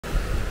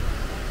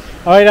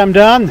All right, I'm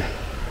done.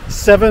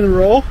 7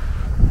 row.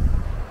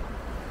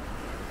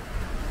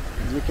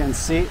 As you can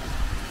see.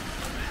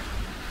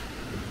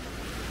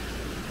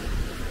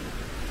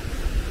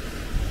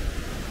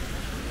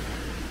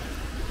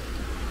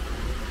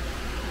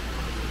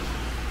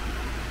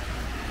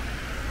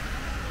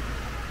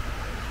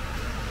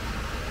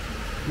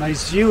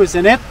 Nice view,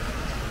 isn't it?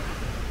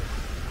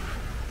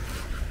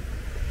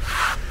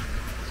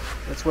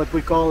 That's what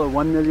we call a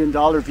 $1 million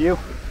view.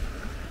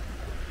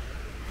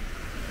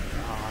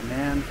 Oh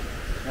man,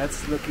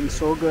 that's looking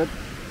so good.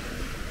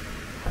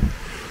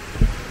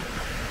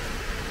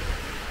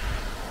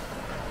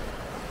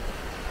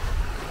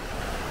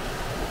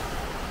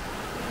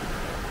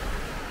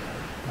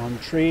 One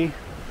tree.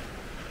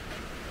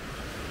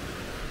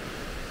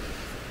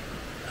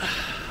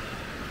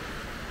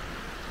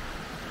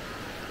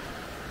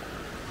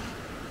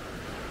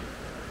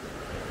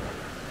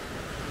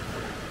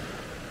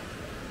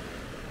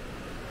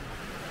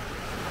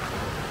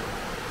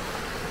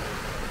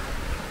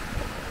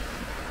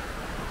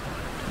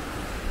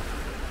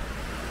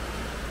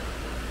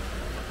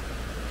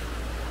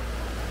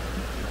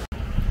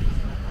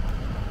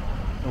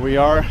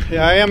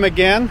 Here I am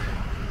again,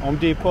 Home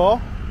Depot.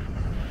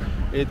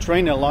 It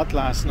rained a lot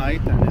last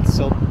night and it's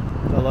still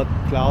a lot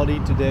cloudy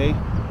today.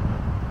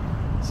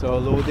 So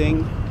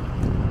loading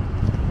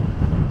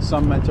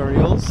some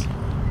materials.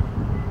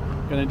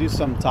 Gonna do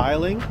some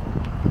tiling.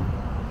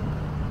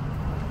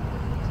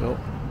 So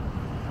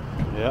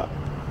yeah,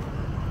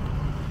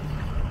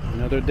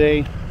 another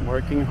day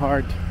working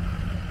hard.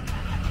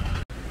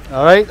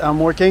 All right, I'm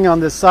working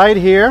on the side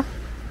here.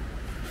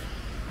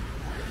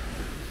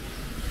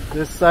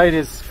 This side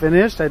is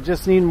finished. I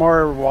just need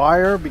more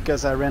wire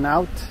because I ran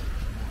out.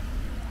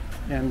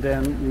 And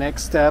then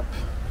next step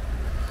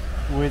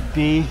would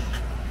be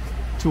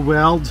to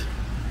weld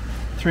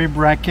 3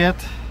 bracket,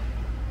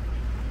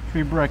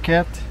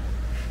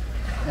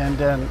 and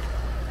then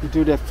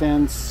do the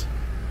fence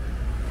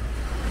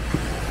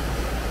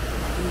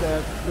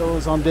that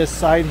goes on this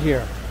side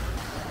here.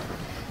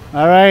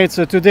 All right,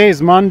 so today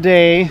is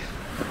Monday.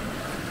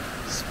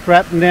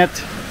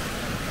 Spreadnet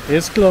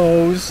is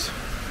closed.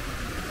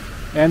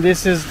 And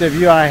this is the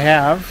view I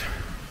have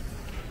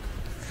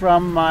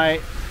from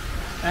my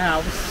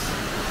house.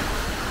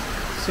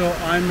 So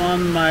I'm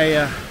on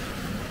my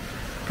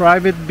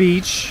private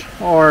beach,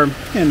 or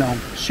you know,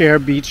 share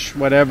beach,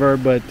 whatever.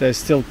 But I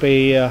still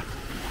pay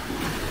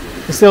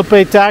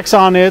tax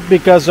on it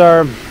because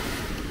our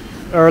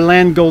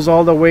land goes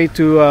all the way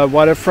to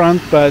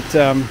waterfront. But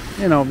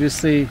you know,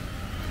 obviously,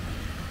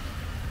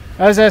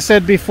 as I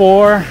said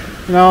before,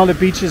 you know, the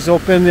beach is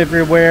open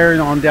everywhere, you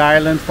know, on the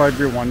island for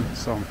everyone.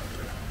 So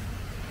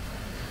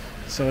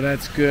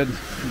that's good.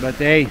 But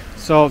hey,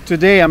 so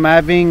today I'm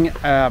having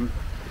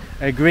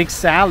a Greek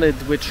salad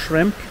with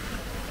shrimp.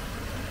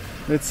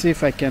 Let's see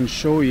if I can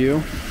show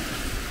you.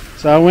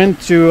 So I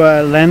went to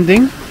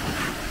Landing.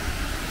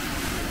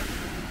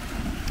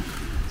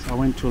 Let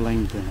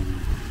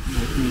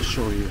me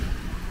show you.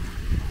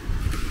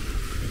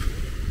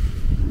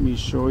 Let me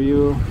show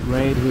you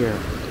right here.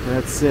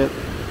 That's it.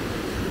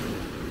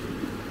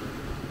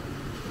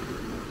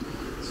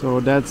 So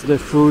that's the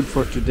food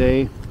for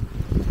today.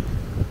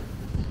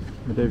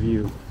 The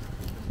view.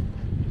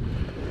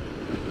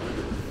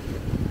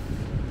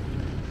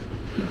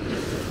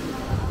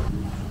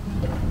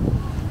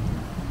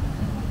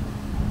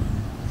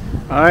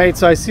 All right,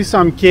 so I see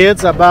some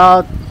kids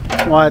about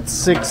what,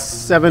 6,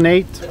 7,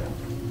 8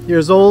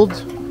 years old,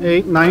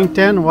 8, 9,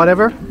 10,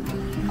 whatever.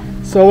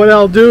 So what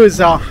I'll do is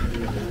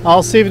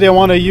I'll see if they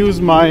want to use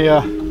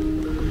my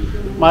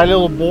my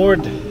little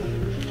board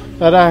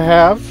that I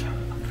have.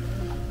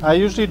 I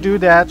usually do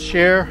that,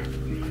 share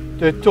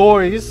the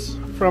toys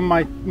from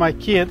my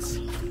kids,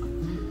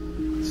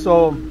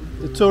 so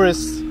the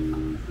tourists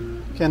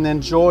can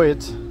enjoy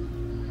it.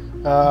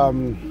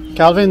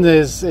 Calvin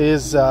is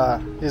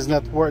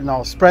not working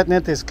now.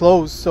 Spreadnet is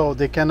closed, so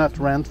they cannot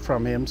rent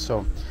from him.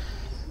 So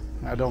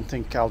I don't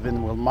think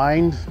Calvin will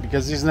mind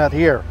because he's not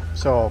here.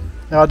 So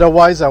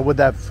otherwise, I would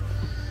have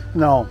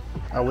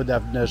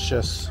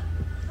just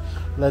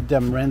let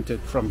them rent it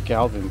from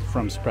Calvin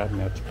from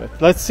Spreadnet.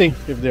 But let's see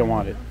if they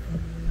want it.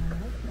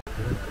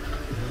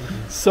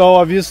 So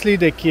obviously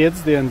the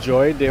kids, they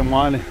enjoy it. They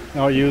want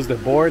to use the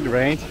board,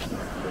 right?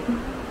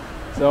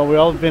 So we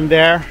all been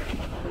there.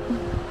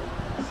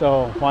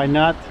 So why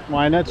not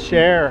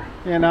share,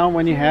 you know,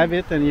 when you have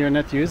it and you're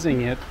not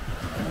using it.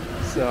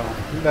 So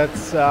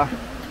that's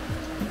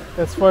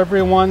for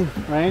everyone,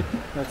 right?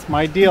 That's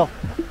my deal.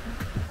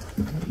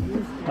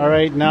 All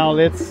right, now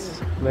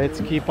let's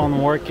keep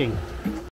on working.